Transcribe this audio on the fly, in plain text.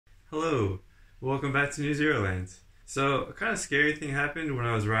Hello, welcome back to NewZeroland. So a kind of scary thing happened when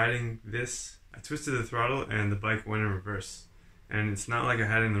I was riding this. I twisted the throttle and the bike went in reverse. And it's not like I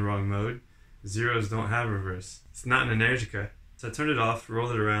had it in the wrong mode. Zeros don't have reverse. It's not an Energica. So I turned it off,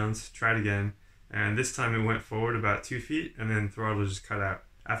 rolled it around, tried again, and this time it went forward about 2 feet and then throttle just cut out.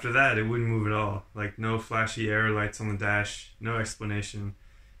 After that it wouldn't move at all. Like no flashy error lights on the dash, no explanation.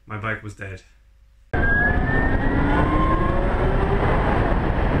 My bike was dead.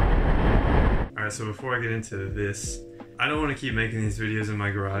 Alright, so before I get into this, I don't want to keep making these videos in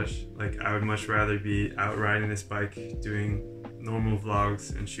my garage. Like, I would much rather be out riding this bike, doing normal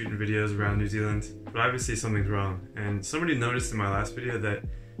vlogs and shooting videos around New Zealand. But obviously something's wrong. And somebody noticed in my last video that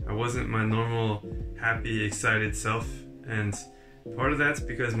I wasn't my normal, happy, excited self. And part of that's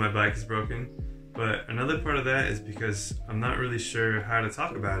because my bike is broken. But another part of that is because I'm not really sure how to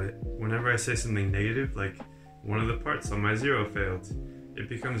talk about it. Whenever I say something negative, like one of the parts on my Zero failed, it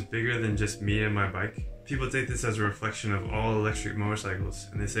becomes bigger than just me and my bike. People take this as a reflection of all electric motorcycles,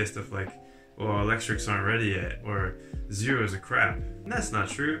 and they say stuff like, well, electrics aren't ready yet, or Zeros are crap. And that's not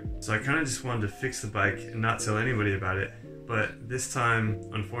true. So I kind of just wanted to fix the bike and not tell anybody about it. But this time,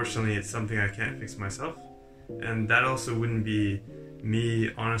 unfortunately, it's something I can't fix myself. And that also wouldn't be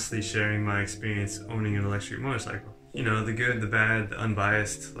me honestly sharing my experience owning an electric motorcycle. You know, the good, the bad, the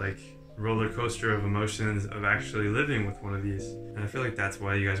unbiased, like, roller coaster of emotions of actually living with one of these. And I feel like that's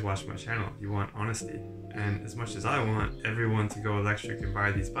why you guys watch my channel. You want honesty. And as much as I want everyone to go electric and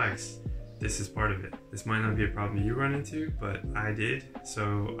buy these bikes, this is part of it. This might not be a problem you run into, but I did,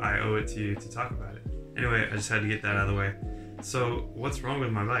 so I owe it to you to talk about it. Anyway, I just had to get that out of the way. So what's wrong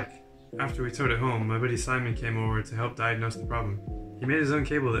with my bike? After we towed it home, my buddy Simon came over to help diagnose the problem. He made his own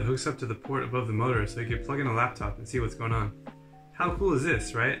cable that hooks up to the port above the motor so he could plug in a laptop and see what's going on. How cool is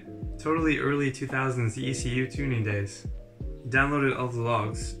this, right? Totally early 2000s ECU tuning days. He downloaded all the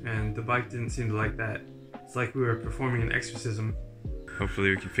logs, and the bike didn't seem to like that. It's like we were performing an exorcism.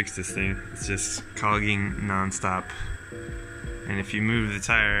 Hopefully we can fix this thing. It's just cogging non-stop. And if you move the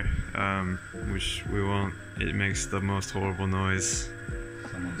tire, which we won't, it makes the most horrible noise.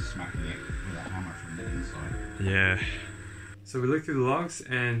 Someone's smacking it with a hammer from the inside. Yeah. So we looked through the logs,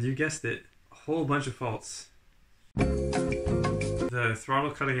 and you guessed it, a whole bunch of faults. The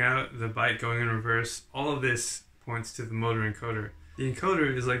throttle cutting out, the bike going in reverse, all of this points to the motor encoder. The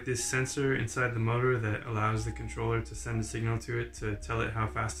encoder is like this sensor inside the motor that allows the controller to send a signal to it to tell it how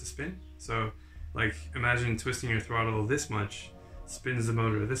fast to spin. So, like, imagine twisting your throttle this much spins the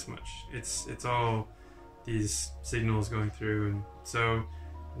motor this much. It's all these signals going through, and so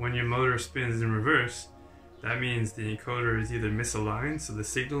when your motor spins in reverse, that means the encoder is either misaligned, so the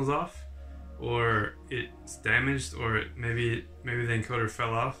signal's off, or it's damaged, or maybe the encoder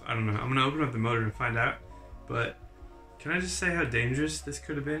fell off. I don't know. I'm gonna open up the motor and find out. But can I just say how dangerous this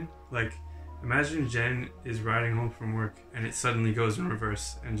could have been? Like, imagine Jen is riding home from work and it suddenly goes in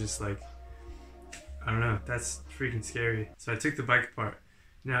reverse and just like, I don't know, that's freaking scary. So I took the bike apart.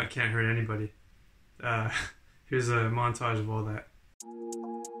 Now it can't hurt anybody. Here's a montage of all that.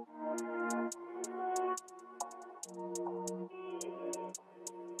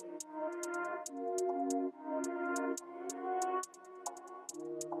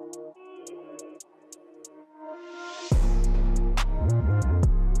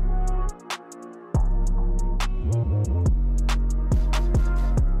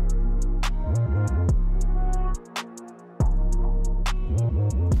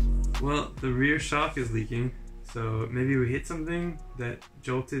 Well, the rear shock is leaking, so maybe we hit something that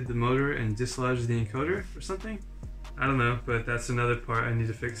jolted the motor and dislodged the encoder or something? I don't know, but that's another part I need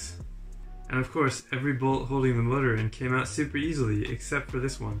to fix. And of course, every bolt holding the motor in came out super easily, except for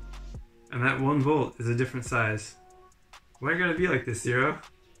this one. And that one bolt is a different size. Why gotta be like this, Zero?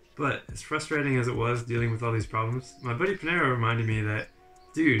 But as frustrating as it was dealing with all these problems, my buddy Panero reminded me that,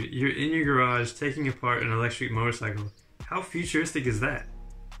 dude, you're in your garage taking apart an electric motorcycle. How futuristic is that?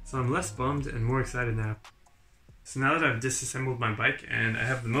 So I'm less bummed and more excited now. So now that I've disassembled my bike and I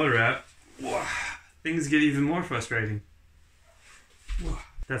have the motor out, things get even more frustrating.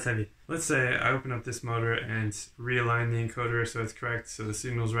 That's heavy. Let's say I open up this motor and realign the encoder so it's correct, so the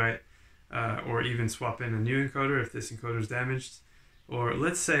signal's right, or even swap in a new encoder if this encoder is damaged. Or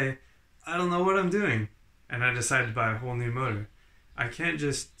let's say I don't know what I'm doing and I decide to buy a whole new motor. I can't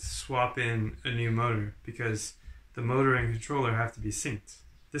just swap in a new motor because the motor and controller have to be synced.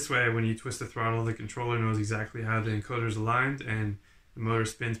 This way, when you twist the throttle, the controller knows exactly how the encoder is aligned and the motor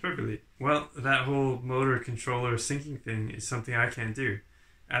spins perfectly. Well, that whole motor controller syncing thing is something I can't do.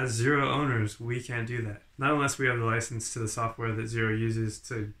 As Zero owners, we can't do that. Not unless we have the license to the software that Zero uses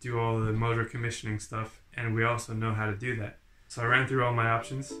to do all the motor commissioning stuff, and we also know how to do that. So I ran through all my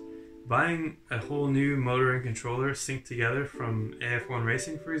options, Buying a whole new motor and controller synced together from AF1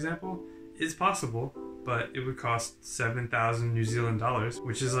 Racing, for example, is possible, but it would cost 7,000 New Zealand dollars,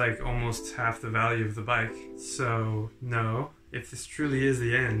 which is like almost half the value of the bike. So no, if this truly is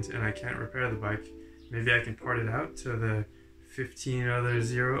the end and I can't repair the bike, maybe I can part it out to the 15 other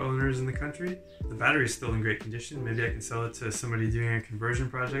Zero owners in the country. The battery is still in great condition. Maybe I can sell it to somebody doing a conversion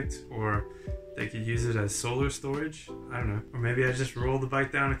project, or they could use it as solar storage. I don't know. Or maybe I just roll the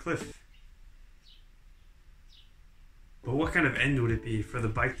bike down a cliff. But what kind of end would it be for the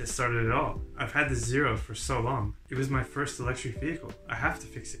bike that started it all? I've had the Zero for so long. It was my first electric vehicle. I have to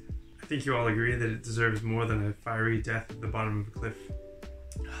fix it. I think you all agree that it deserves more than a fiery death at the bottom of a cliff.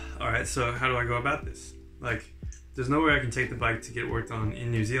 Alright, so how do I go about this? Like, there's no way I can take the bike to get worked on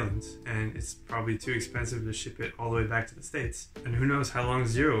in New Zealand, and it's probably too expensive to ship it all the way back to the States. And who knows how long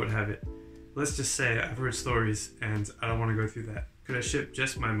Zero would have it. Let's just say I've heard stories and I don't want to go through that. Could I ship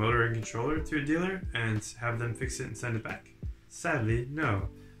just my motor and controller to a dealer and have them fix it and send it back? Sadly, no.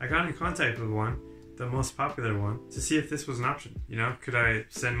 I got in contact with one, the most popular one, to see if this was an option. You know, could I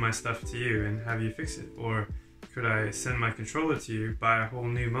send my stuff to you and have you fix it? Or could I send my controller to you, buy a whole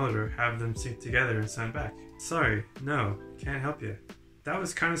new motor, have them sync together and send back? Sorry, no, can't help you. That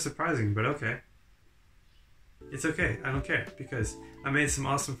was kind of surprising, but okay. It's okay, I don't care, because I made some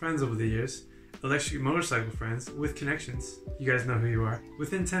awesome friends over the years, electric motorcycle friends with connections. You guys know who you are.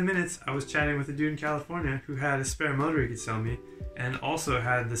 Within 10 minutes, I was chatting with a dude in California who had a spare motor he could sell me, and also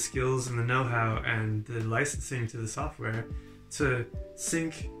had the skills and the know-how and the licensing to the software to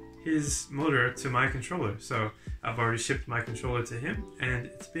sync his motor to my controller. So I've already shipped my controller to him, and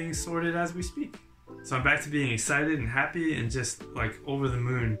it's being sorted as we speak. So I'm back to being excited and happy and just like over the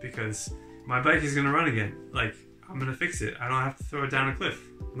moon, because my bike is gonna run again. Like, I'm gonna fix it. I don't have to throw it down a cliff.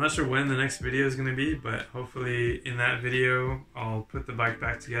 I'm not sure when the next video is gonna be, but hopefully in that video I'll put the bike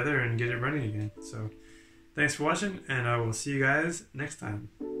back together and get it running again. So thanks for watching, and I will see you guys next time.